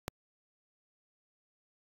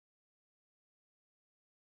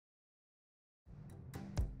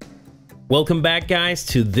Welcome back, guys,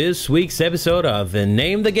 to this week's episode of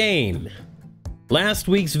Name the Game. Last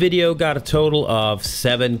week's video got a total of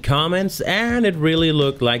 7 comments, and it really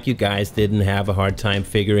looked like you guys didn't have a hard time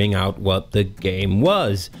figuring out what the game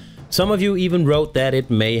was. Some of you even wrote that it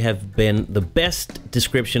may have been the best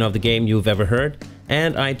description of the game you've ever heard,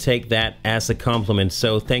 and I take that as a compliment,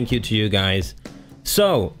 so thank you to you guys.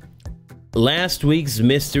 So, last week's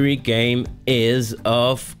mystery game is,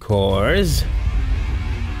 of course,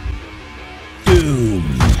 Doom.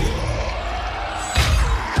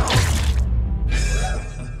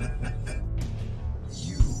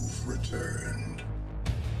 You've returned.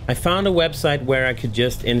 I found a website where I could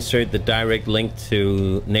just insert the direct link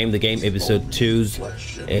to Name the Game Episode 2's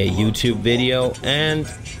YouTube video, and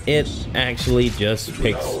it actually just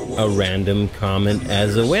picks a random comment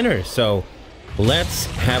as a winner. So let's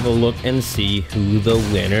have a look and see who the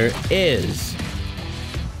winner is.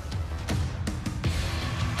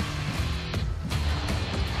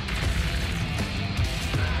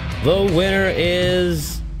 The winner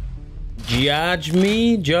is Judge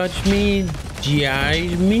Me,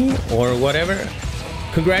 or whatever.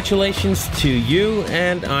 Congratulations to you,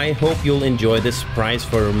 and I hope you'll enjoy this prize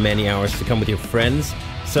for many hours to come with your friends.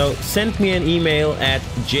 So send me an email at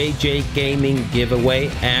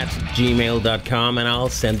jjgaminggiveaway@gmail.com and I'll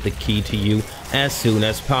send the key to you as soon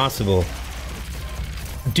as possible.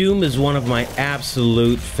 Doom is one of my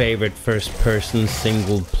absolute favorite first-person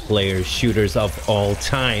single-player shooters of all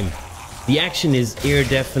time. The action is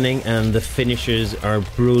ear-deafening and the finishers are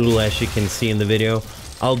brutal, as you can see in the video.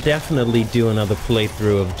 I'll definitely do another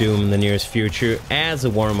playthrough of Doom in the nearest future as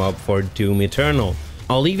a warm-up for Doom Eternal.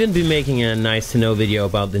 I'll even be making a nice-to-know video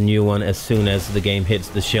about the new one as soon as the game hits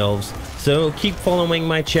the shelves. So keep following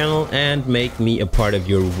my channel and make me a part of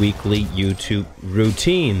your weekly YouTube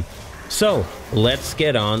routine. So, let's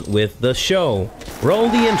get on with the show. Roll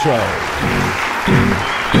the intro.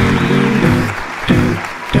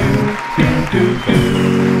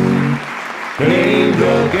 Name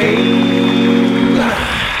the game.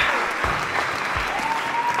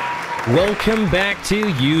 Welcome back to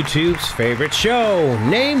YouTube's favorite show,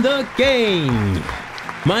 Name the Game.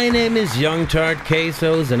 My name is Young Tart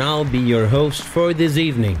Quesos and I'll be your host for this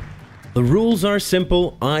evening. The rules are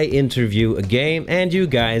simple. I interview a game and you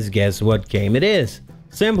guys guess what game it is.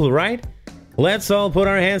 Simple, right? Let's all put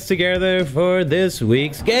our hands together for this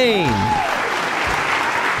week's game.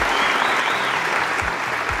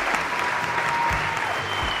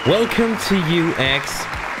 Welcome to you, X.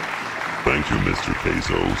 Thank you, Mr.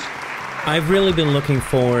 Quesos. I've really been looking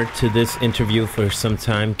forward to this interview for some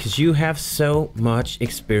time because you have so much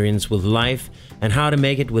experience with life and how to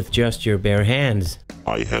make it with just your bare hands.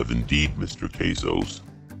 I have indeed, Mr. Quesos.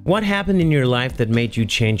 What happened in your life that made you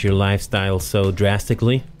change your lifestyle so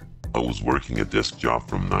drastically? I was working a desk job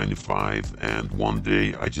from 9 to 5, and one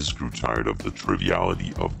day I just grew tired of the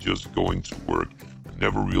triviality of just going to work,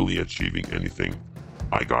 never really achieving anything.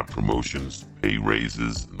 I got promotions, pay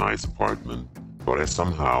raises, nice apartment, but I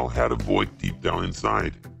somehow had a void deep down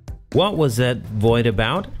inside. What was that void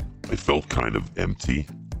about? I felt kind of empty,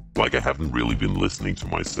 like I haven't really been listening to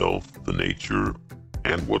myself, the nature,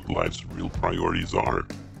 and what life's real priorities are.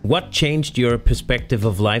 What changed your perspective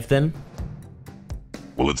of life then?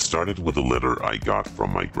 Well, it started with a letter I got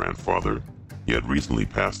from my grandfather. He had recently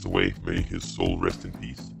passed away, may his soul rest in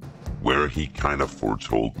peace, where he kind of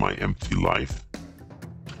foretold my empty life.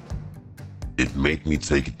 It made me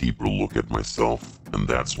take a deeper look at myself, and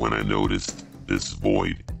that's when I noticed this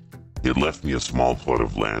void. He had left me a small plot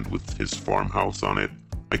of land with his farmhouse on it.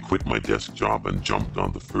 I quit my desk job and jumped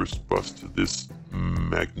on the first bus to this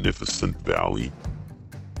magnificent valley.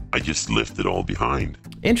 I just left it all behind.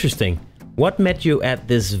 Interesting. What met you at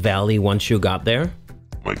this valley once you got there?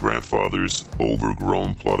 My grandfather's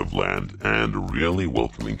overgrown plot of land and a really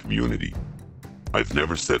welcoming community. I've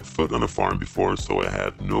never set foot on a farm before, so I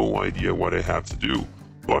had no idea what I had to do.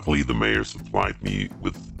 Luckily, the mayor supplied me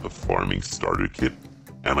with a farming starter kit,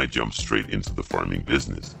 and I jumped straight into the farming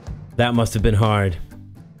business. That must have been hard.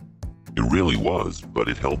 It really was, but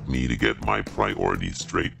it helped me to get my priorities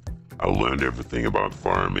straight. I learned everything about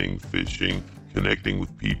farming, fishing, connecting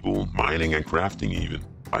with people, mining and crafting even.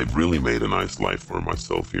 I've really made a nice life for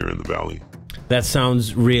myself here in the valley. That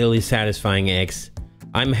sounds really satisfying, X.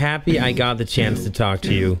 I'm happy I got the chance to talk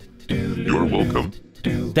to you. You're welcome.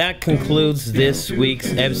 That concludes this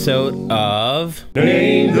week's episode of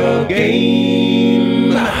Name the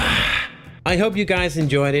Game. I hope you guys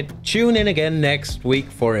enjoyed it. Tune in again next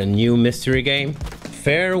week for a new mystery game.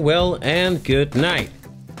 Farewell and good night.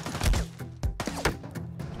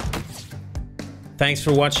 Thanks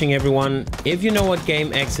for watching, everyone. If you know what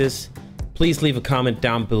game X is, please leave a comment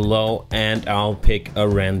down below and I'll pick a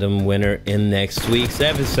random winner in next week's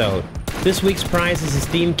episode. This week's prize is a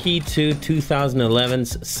Steam key to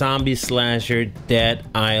 2011's Zombie Slasher Dead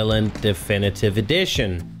Island Definitive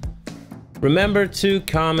Edition. Remember to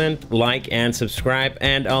comment, like, and subscribe,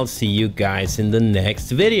 and I'll see you guys in the next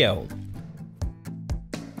video.